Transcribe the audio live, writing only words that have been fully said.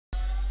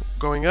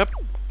going up,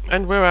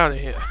 and we're out of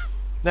here.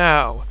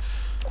 Now,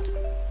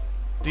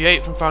 the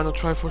 8th and final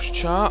Triforce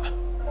Chart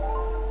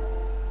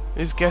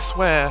is, guess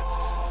where?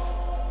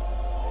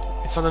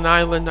 It's on an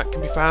island that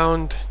can be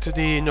found to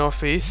the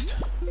northeast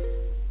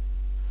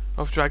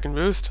of Dragon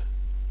Roost.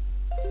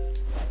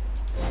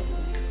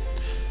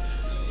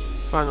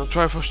 Final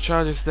Triforce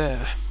Chart is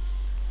there.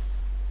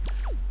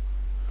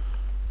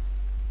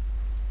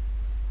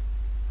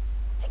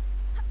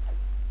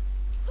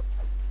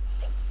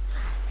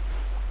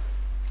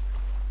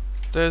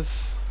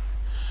 There's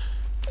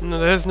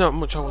not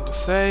much I want to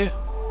say.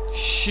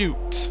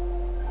 Shoot.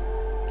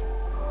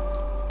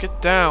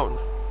 Get down.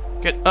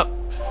 Get up.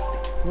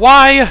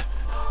 Why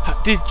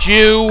did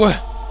you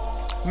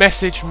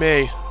message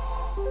me?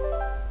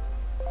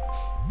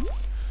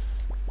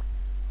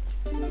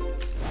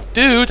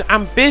 Dude,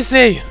 I'm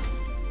busy.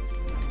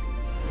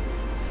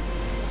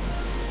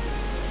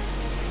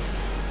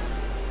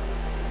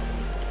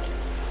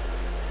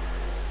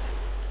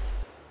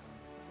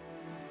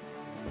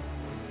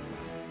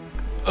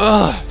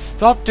 Ugh,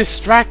 stop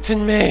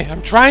distracting me.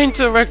 I'm trying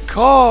to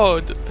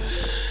record.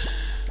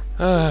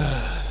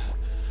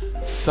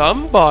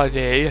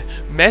 Somebody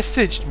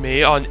messaged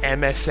me on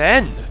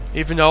MSN,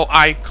 even though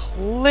I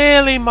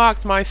clearly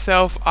marked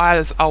myself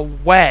as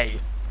away.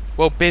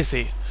 Well,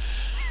 busy.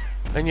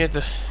 And yet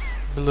the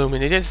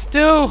blooming idiot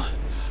still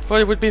thought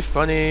it would be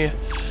funny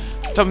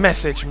to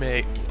message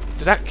me.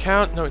 Did that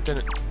count? No, it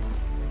didn't.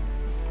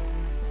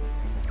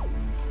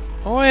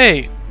 Oh,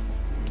 wait.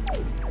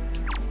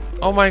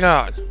 Oh my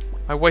god.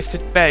 I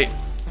wasted bait.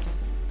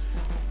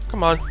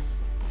 Come on.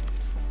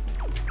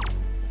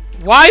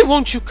 Why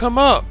won't you come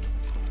up?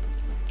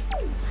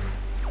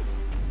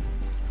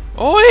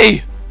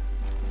 Oi!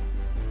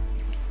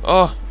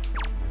 Oh.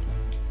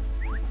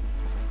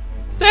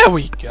 There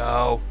we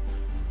go.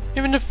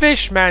 Even the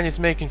fish man is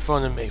making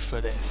fun of me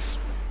for this.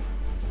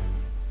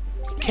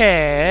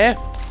 Care.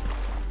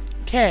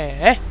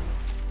 Care.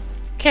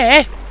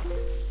 Care.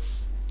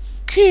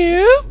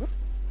 Q.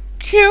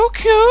 Q.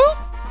 Q.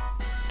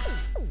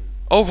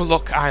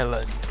 Overlook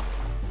Island.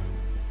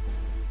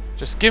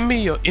 Just give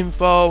me your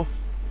info.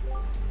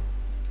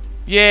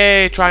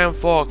 Yay, Triumph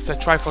Forks, the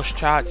Triforce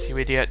Charts, you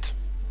idiot.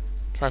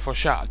 Triforce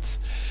Charts.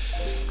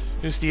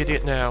 Who's the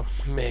idiot now?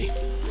 Me.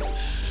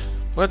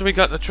 Where do we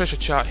got the treasure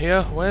chart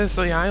here? Where's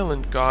the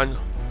island gone?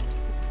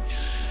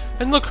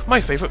 And look, my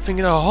favourite thing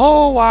in the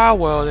whole wide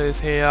world is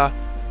here.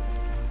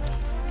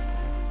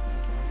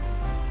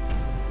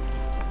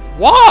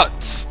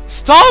 What?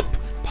 Stop!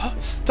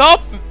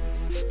 Stop!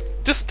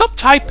 Just stop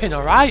typing,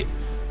 alright?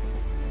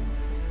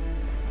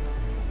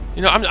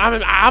 You know,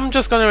 I'm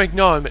just gonna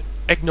ignore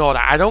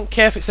that. I don't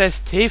care if it says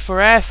T for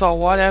S or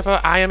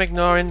whatever, I am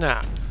ignoring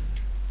that.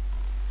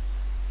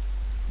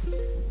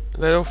 A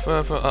little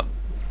further up.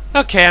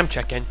 Okay, I'm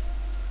checking.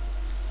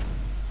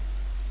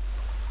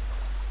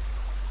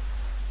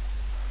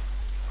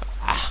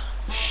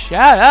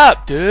 Shut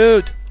up,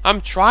 dude!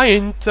 I'm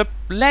trying to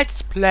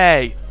let's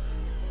play.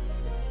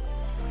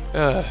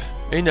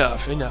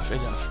 Enough.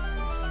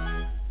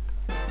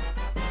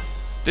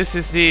 This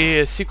is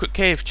the secret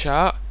cave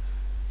chart.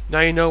 Now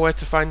you know where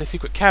to find the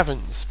secret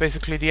caverns.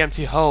 Basically the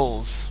empty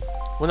holes.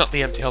 Well, not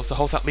the empty holes, the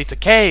holes that lead to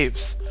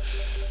caves.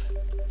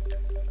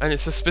 And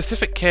it's the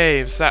specific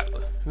caves that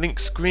Link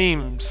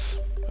screams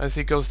as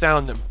he goes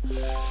down them.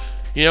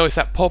 You notice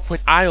that Paw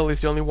Point Isle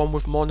is the only one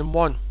with more than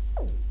one.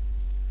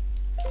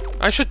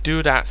 I should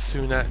do that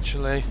soon,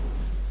 actually.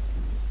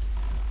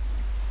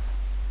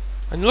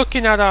 And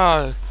looking at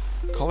our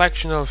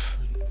collection of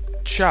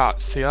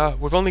charts here,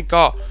 we've only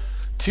got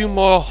 2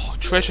 more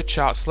treasure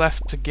charts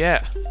left to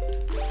get.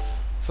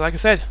 So like I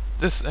said,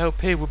 this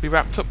LP will be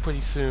wrapped up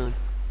pretty soon.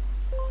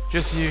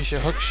 Just use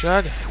your hook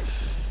shot.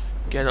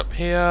 Get up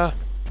here.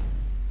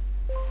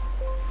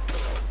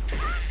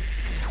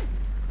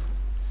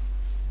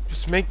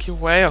 Just make your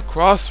way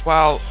across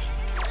while...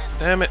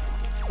 Damn it.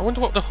 I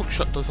wonder what the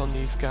hookshot does on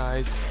these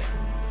guys.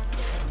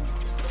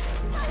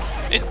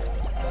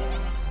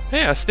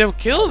 Hey, I still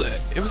killed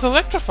it. It was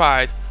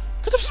electrified.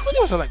 Could have sworn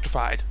it was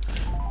electrified.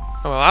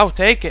 Oh well, I'll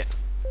take it.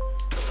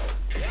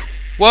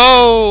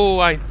 Whoa!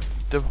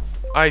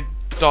 I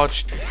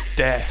dodged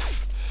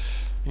death.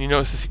 And you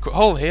notice the secret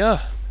hole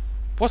here.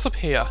 What's up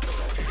here?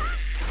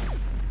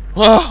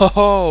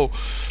 Whoa!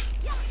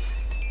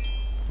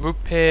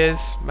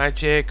 Rupees,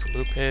 magic,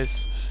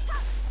 rupees.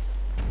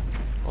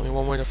 Only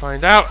one way to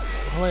find out.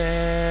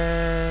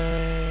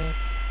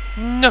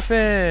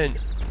 Nothing.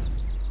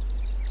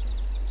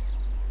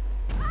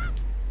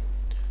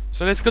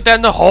 So let's go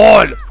down the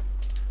hall.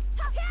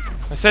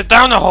 I said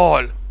down the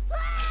hall.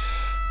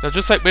 Now,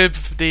 just like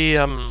with the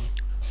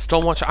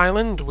Stormwatch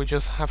Island, we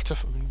just have to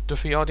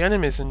defeat all the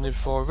enemies in the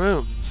 4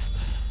 rooms.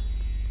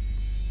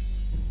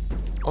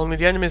 Only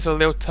the enemies are a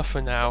little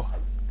tougher now.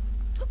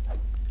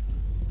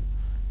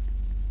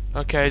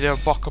 Okay, there are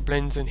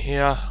bokoblins in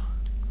here.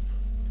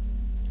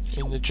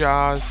 In the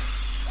jars.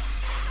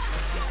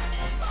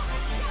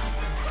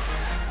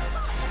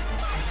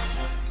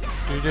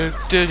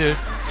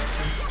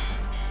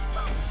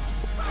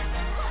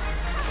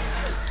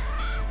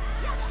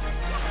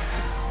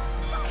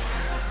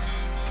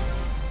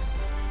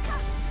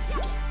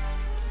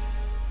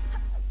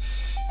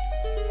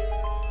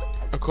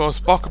 Of course,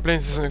 Bokoblins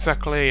isn't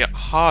exactly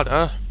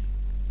harder.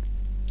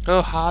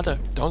 Oh, harder.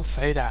 Don't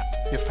say that.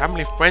 You're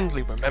family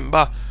friendly,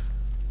 remember?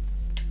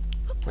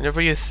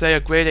 Whenever you say a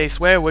grade A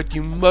swear word,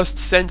 you must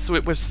censor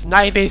it with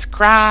Snivey's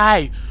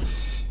cry!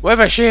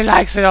 Whether she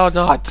likes it or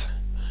not!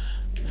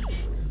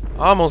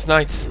 Almost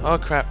nights. Oh,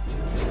 crap.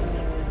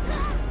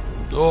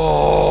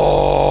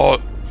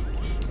 Oh!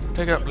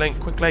 Pick it up, Link,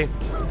 quickly.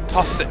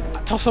 Toss it.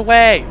 Toss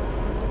away!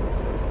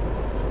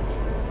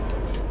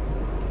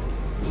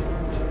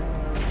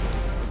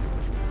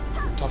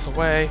 Toss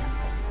away.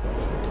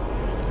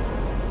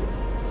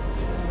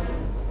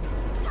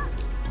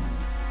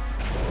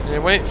 And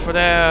then wait for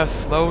their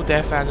slow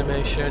death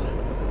animation.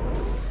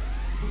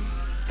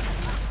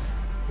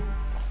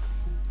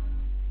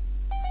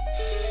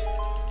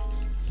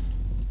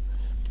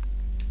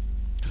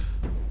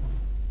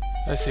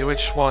 Let's see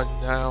which one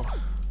now.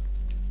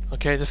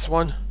 Okay, this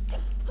one.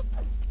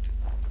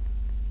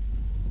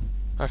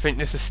 I think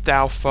this is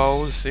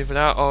Stalfos. Either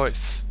that or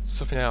it's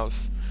something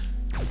else.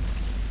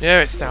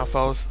 Yeah, it's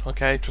Stalfos.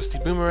 Okay, trusty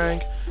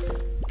boomerang.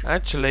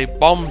 Actually,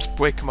 bombs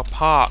break them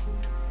apart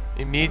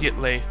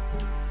immediately.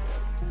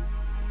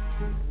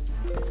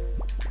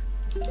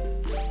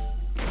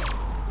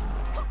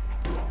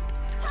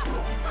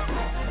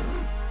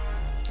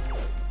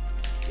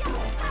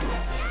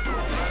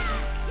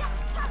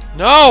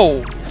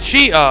 No!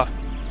 Cheater!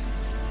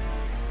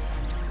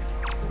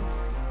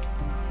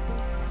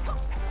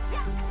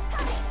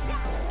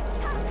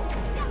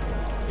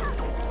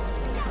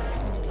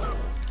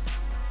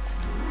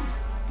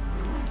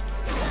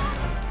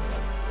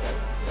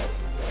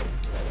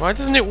 Why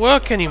doesn't it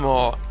work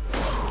anymore?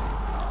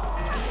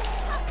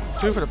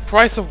 Two for the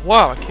price of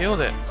what? I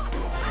killed it.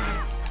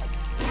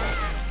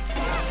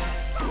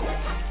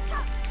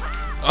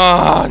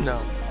 Oh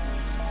no.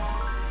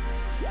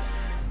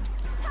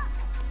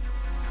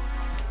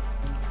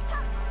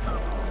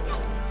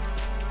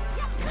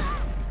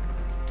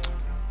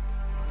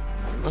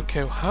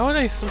 Okay, how are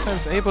they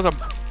sometimes able to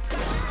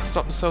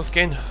stop themselves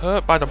getting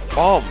hurt by the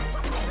bomb?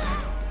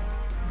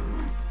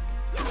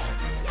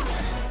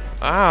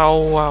 Ow,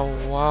 wow,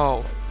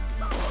 wow.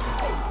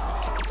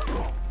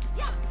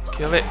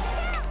 Kill it.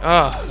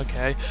 Ah,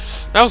 okay.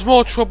 That was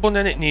more trouble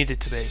than it needed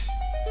to be.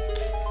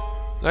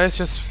 Let's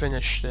just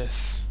finish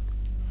this.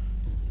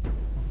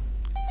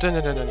 Dun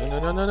dun dun dun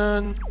dun dun dun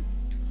dun.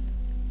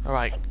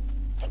 Alright.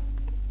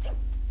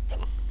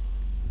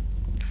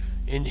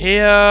 In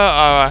here,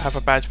 I have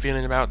a bad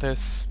feeling about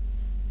this.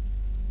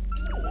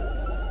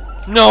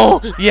 No!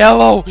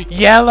 Yellow!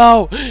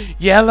 Yellow!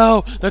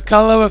 Yellow! The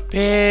color of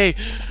pig!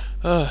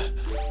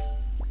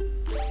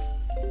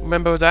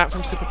 Remember that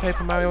from Super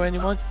Paper Mario,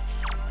 anyone?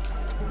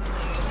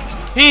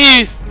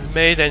 He's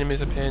made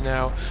enemies appear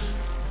now.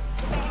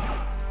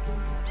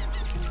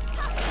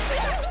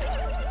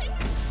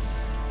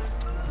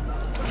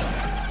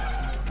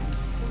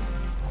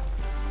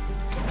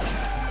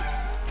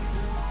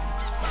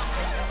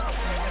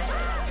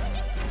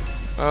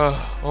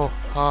 Oh,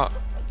 heart.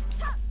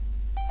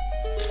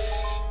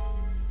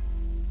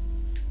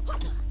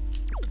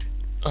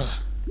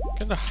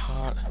 Get the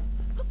heart.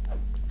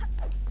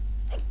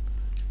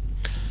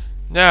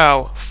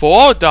 Now,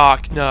 4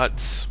 Dark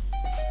Nuts.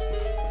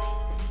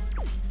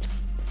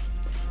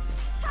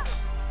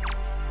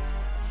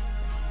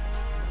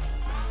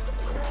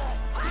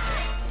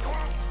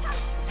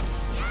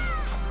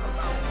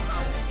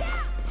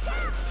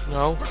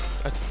 No,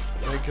 that's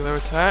regular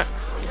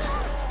attacks.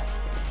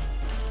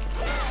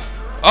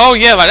 Oh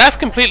yeah, like that's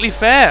completely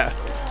fair.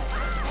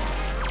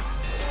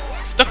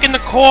 Stuck in the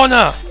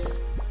corner.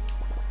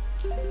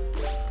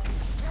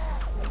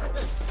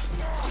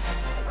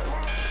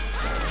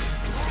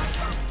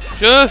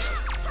 Just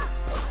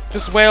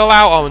wail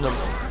out on them.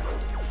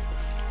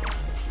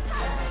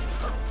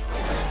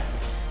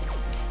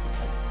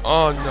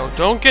 Oh no,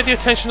 don't get the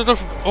attention of the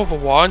other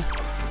one.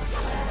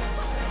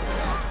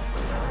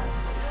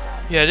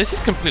 Yeah, this is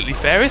completely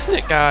fair, isn't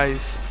it,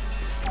 guys?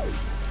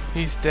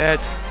 He's dead.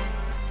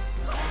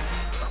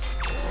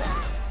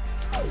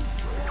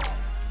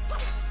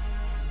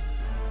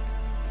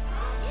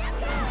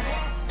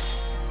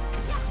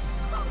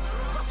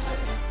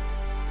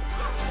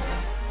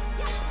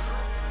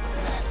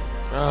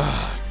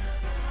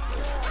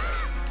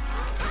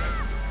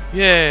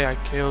 Yay, I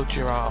killed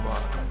your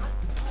armor.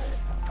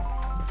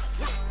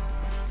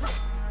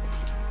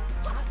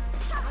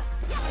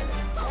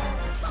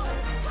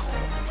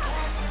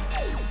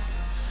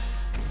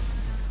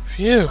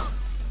 Phew.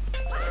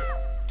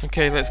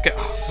 Okay, let's get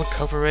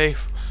recovery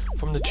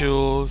from the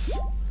jewels.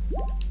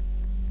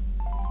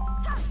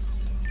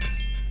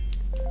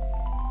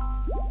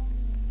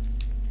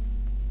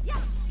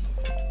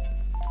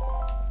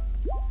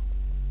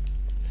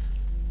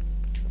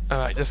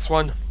 Alright, this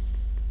one.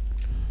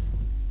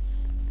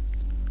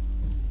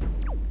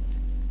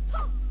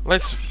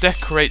 Let's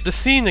decorate the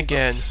scene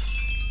again.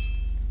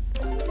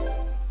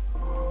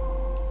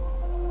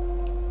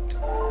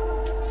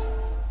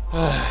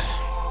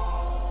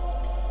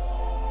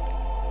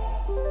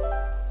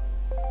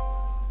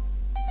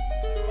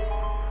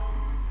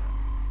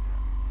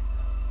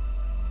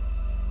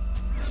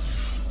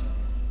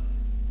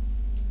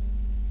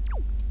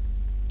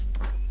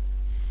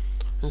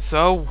 And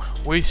so,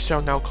 we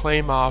shall now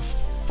claim our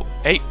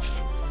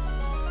 8th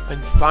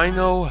and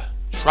final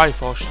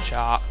Triforce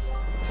Chart.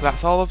 So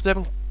that's all of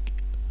them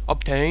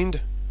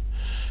obtained.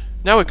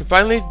 Now we can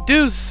finally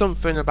do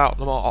something about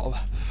them all.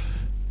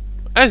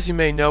 As you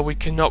may know, we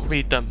cannot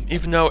read them,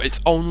 even though it's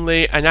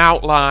only an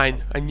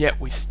outline, and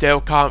yet we still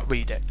can't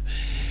read it.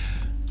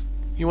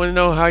 You want to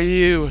know how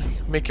you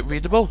make it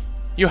readable?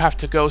 You have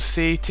to go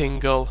see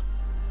Tingle.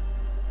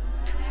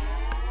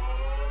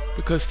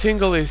 Because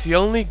Tingle is the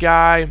only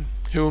guy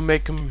who will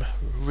make them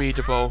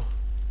readable.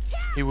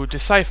 He will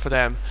decipher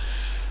them,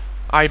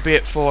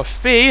 albeit for a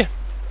fee,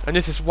 and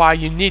this is why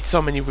you need so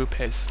many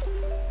rupees.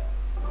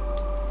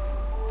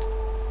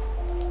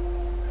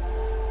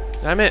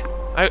 Damn it.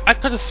 I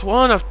could have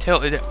sworn I've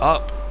tilted it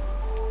up.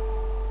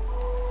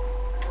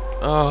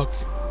 Oh,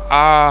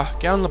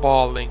 get on the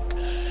ball, Link.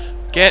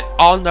 Get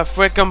on the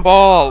frickin'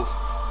 ball.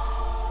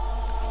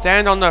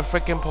 Stand on the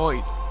frickin'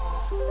 point.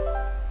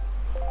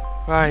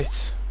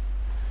 Right.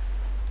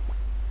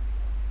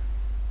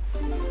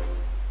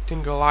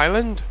 Tingle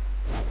Island.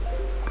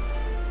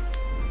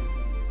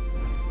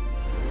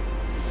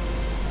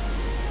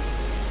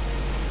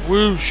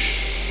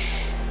 Whoosh.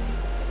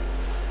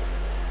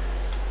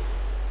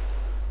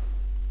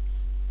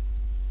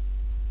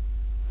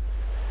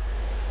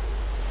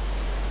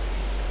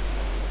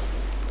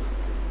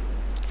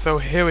 So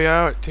here we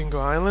are at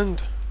Tingle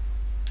Island.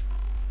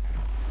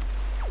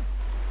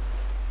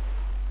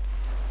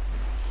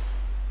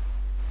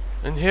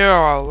 And here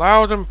are our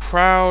loud and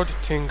proud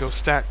Tingle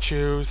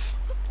statues.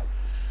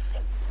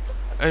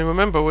 And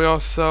remember, we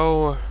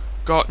also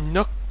got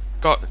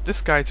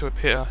this guy to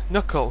appear,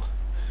 Knuckle.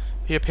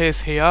 He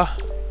appears here.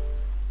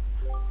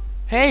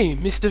 Hey,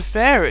 Mr.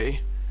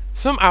 Fairy!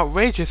 Some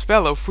outrageous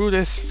fellow threw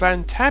this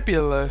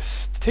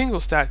fantabulous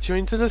Tingle statue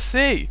into the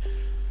sea.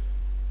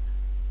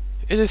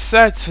 It is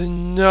sad to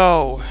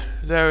know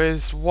there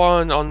is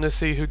one on the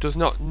sea who does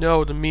not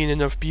know the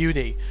meaning of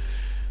beauty.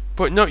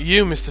 But not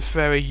you, Mr.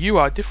 Fairy, you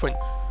are different.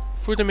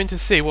 Threw them into the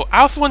sea. Well,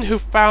 I was the one who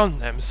found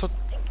them, so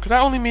could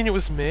that only mean it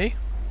was me?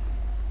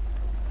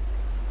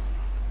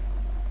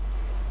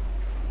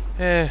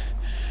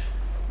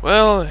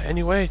 Well,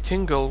 anyway,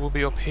 Tingle will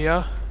be up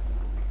here.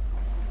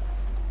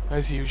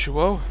 As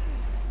usual.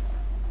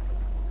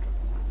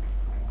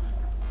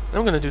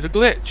 I'm gonna do the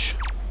glitch.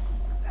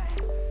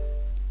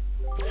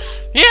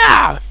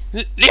 Yeah!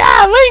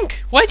 Yeah,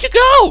 Link! Where'd you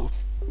go?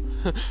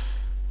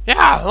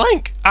 Yeah,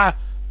 Link!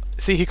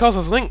 See, he calls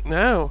us Link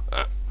now.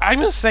 I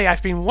must say,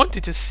 I've been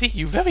wanting to see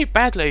you very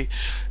badly.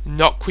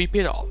 Not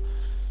creepy at all.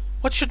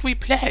 What should we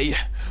play?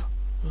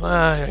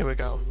 Here we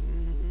go.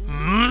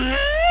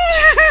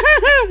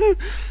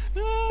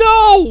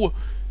 No!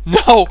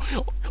 No!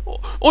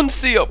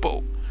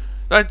 Unseeable!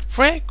 That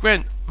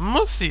fragrant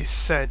mussy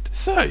scent.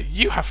 Sir,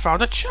 you have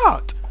found a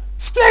chart.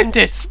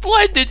 Splendid!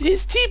 Splendid!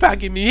 He's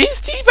teabagging me! He's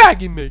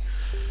teabagging me!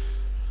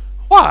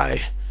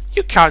 Why?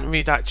 You can't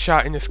read that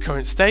chart in its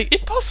current state.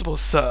 Impossible,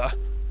 sir.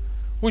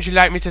 Would you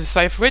like me to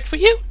decipher it for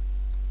you?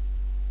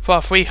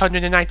 For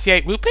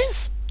 398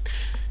 rupees?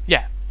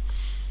 Yeah.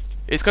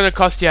 It's going to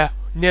cost you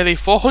nearly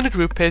 400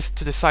 rupees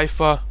to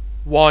decipher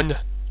one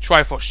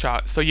Triforce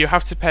chart. So you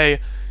have to pay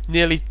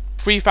nearly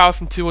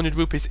 3,200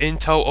 rupees in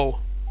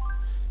total.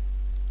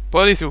 But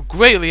at least it will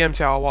greatly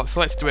empty our wallet,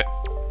 so let's do it.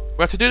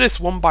 We have to do this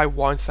one by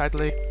one,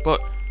 sadly,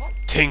 but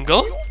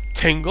Tingle,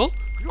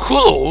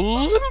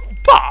 cool,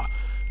 bah,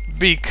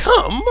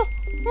 become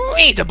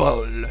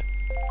readable.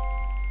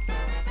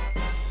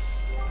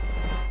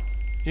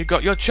 You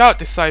got your chart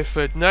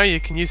deciphered. Now you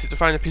can use it to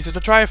find a piece of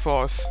the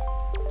Triforce.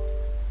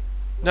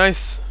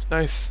 Nice,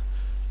 nice.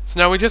 So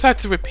now we just have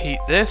to repeat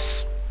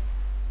this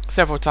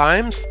several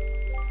times.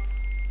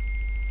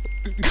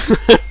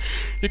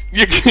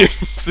 you can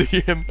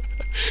see him.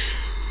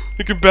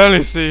 You can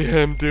barely see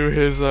him do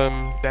his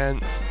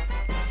dance.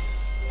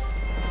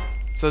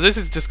 So this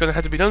is just gonna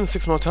have to be done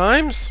 6 more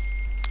times.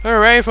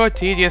 Hooray for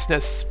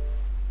tediousness.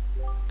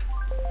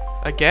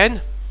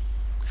 Again.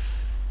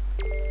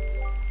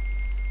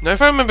 Now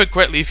if I remember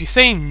correctly, if you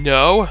say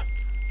no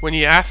when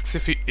he asks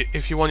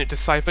if you want it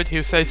deciphered,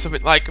 he'll say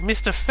something like,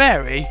 Mr.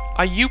 Fairy,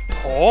 are you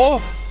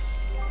poor?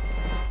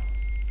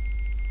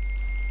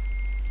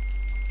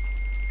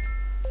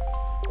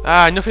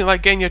 Nothing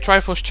like getting your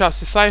Triforce charts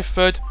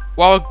deciphered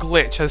while a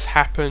glitch has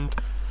happened.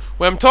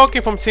 When I'm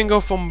talking from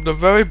Tingle from the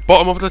very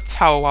bottom of the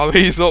tower while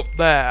he's up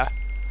there.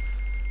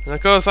 And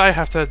of course I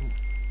have to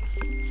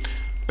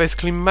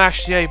basically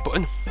mash the A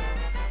button.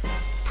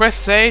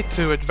 Press A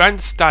to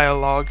advance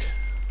dialogue.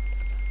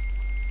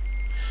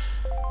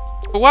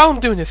 But while I'm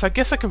doing this, I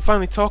guess I can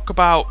finally talk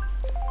about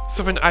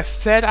something I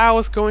said I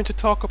was going to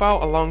talk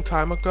about a long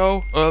time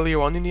ago,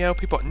 earlier on in the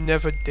LP, but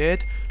never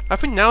did. I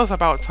think now's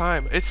about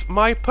time. It's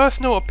my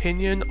personal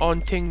opinion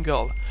on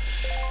Tingle.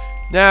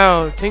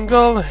 Now,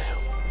 Tingle,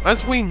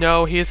 as we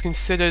know, he is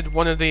considered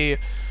one of the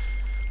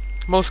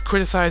most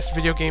criticized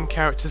video game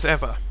characters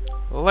ever,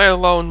 let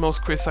alone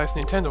most criticized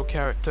Nintendo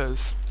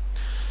characters.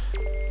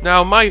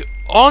 Now, my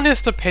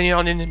honest opinion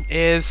on him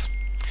is,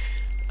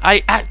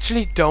 I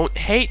actually don't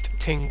hate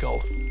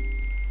Tingle.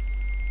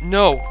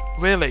 no,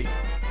 really,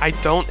 I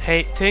don't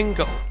hate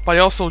Tingle, but I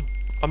also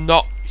am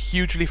not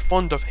hugely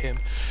fond of him.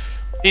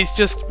 He's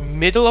just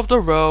middle of the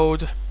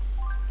road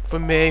for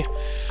me,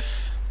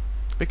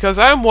 because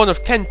I'm one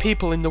of 10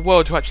 people in the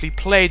world who actually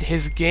played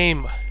his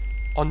game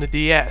on the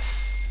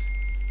DS.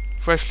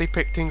 Freshly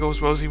picked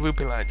Tingle's Rosy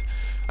Rupee Land.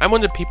 I'm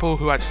one of the people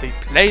who actually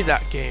played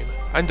that game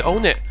and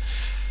own it.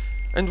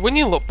 And when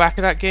you look back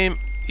at that game,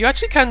 you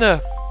actually kind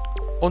of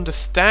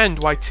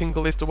understand why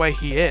Tingle is the way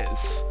he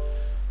is.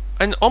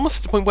 And almost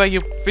to the point where you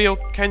feel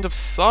kind of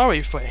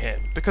sorry for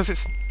him,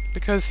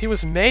 because he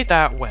was made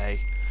that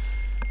way.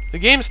 The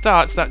game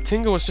starts that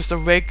Tingle was just a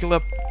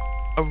regular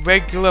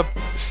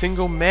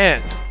single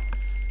man.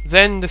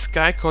 Then this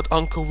guy called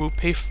Uncle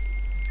Rupee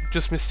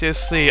just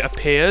mysteriously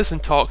appears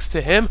and talks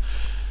to him.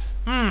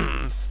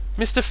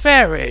 Mr.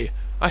 Fairy,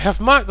 I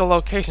have marked the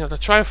location of the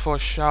Triforce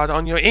Chart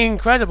on your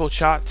incredible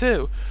chart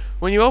too.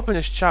 When you open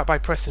this chart by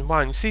pressing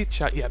 1, you see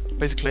chart, yeah,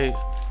 basically,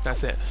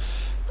 that's it.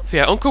 So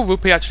yeah, Uncle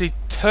Rupee actually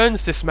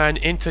turns this man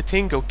into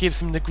Tingle,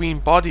 gives him the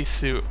green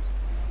bodysuit,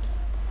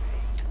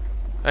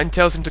 and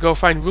tells him to go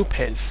find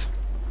rupees.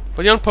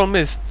 But the only problem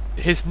is,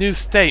 his new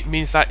state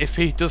means that if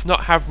he does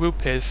not have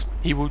rupees,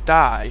 he will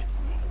die.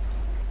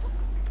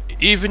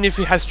 Even if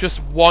he has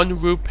just 1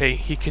 rupee,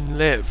 he can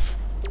live.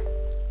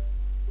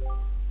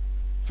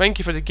 Thank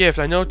you for the gift.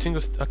 I know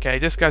Tingle's... Okay,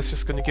 this guy's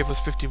just going to give us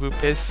 50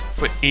 rupees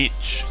for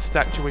each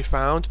statue we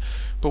found.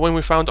 But when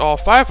we found all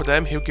 5 of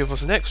them, he'll give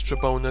us an extra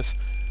bonus.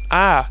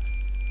 Ah,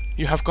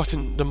 you have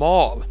gotten them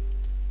all.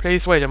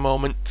 Please wait a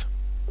moment.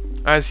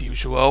 As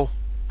usual,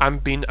 I'm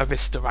being a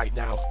vista right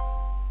now.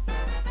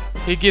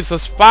 He gives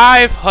us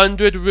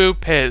 500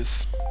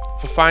 rupees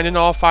for finding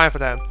all 5 of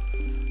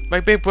them.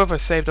 My big brother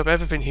saved up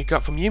everything he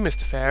got from you,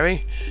 Mr.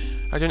 Fairy.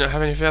 I do not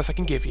have anything else I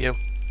can give you.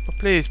 But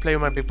please play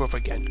with my big brother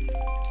again.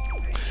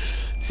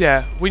 So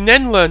yeah, we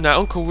then learn that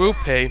Uncle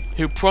Rupee,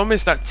 who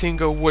promised that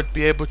Tingle would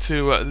be able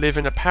to live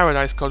in a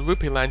paradise called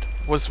Rupee Land,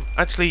 was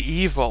actually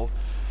evil.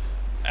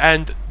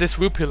 And this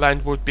Rupee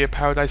Land would be a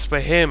paradise for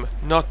him,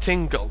 not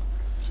Tingle.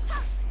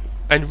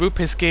 And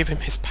rupees gave him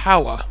his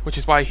power, which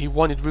is why he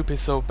wanted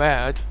rupees so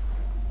bad.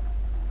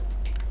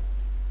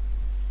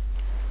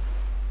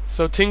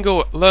 So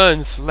Tingle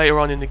learns later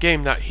on in the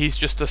game that he's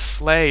just a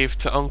slave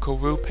to Uncle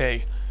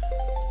Rupee.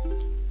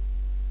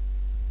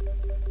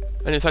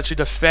 And it's actually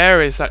the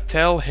fairies that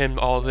tell him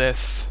all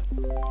this.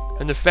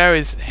 And the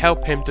fairies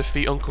help him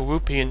defeat Uncle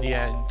Rupee in the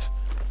end.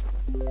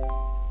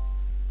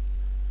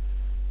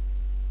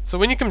 So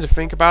when you come to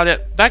think about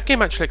it, that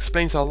game actually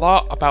explains a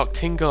lot about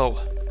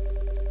Tingle.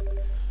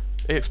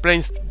 It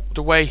explains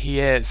the way he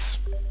is.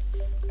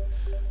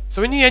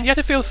 So in the end, you have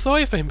to feel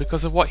sorry for him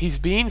because of what he's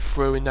been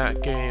through in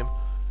that game.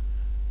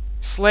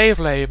 Slave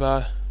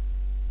labor.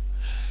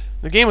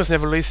 The game was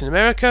never released in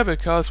America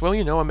because, well,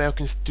 you know,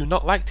 Americans do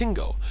not like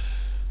Tingle.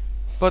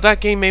 But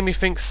that game made me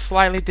think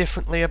slightly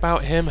differently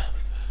about him.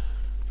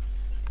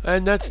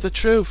 And that's the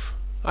truth.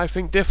 I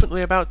think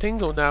differently about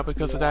Tingle now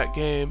because of that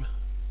game.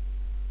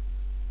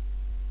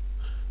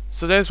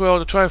 So there's where all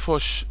the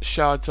Triforce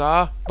Shards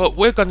are, but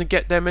we're gonna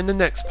get them in the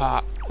next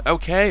part.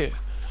 Okay.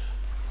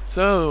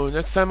 So,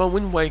 next time on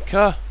Wind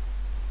Waker,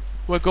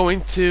 we're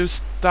going to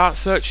start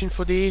searching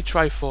for the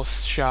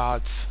Triforce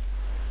Shards.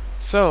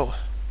 So,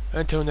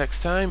 until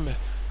next time,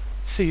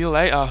 see you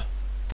later.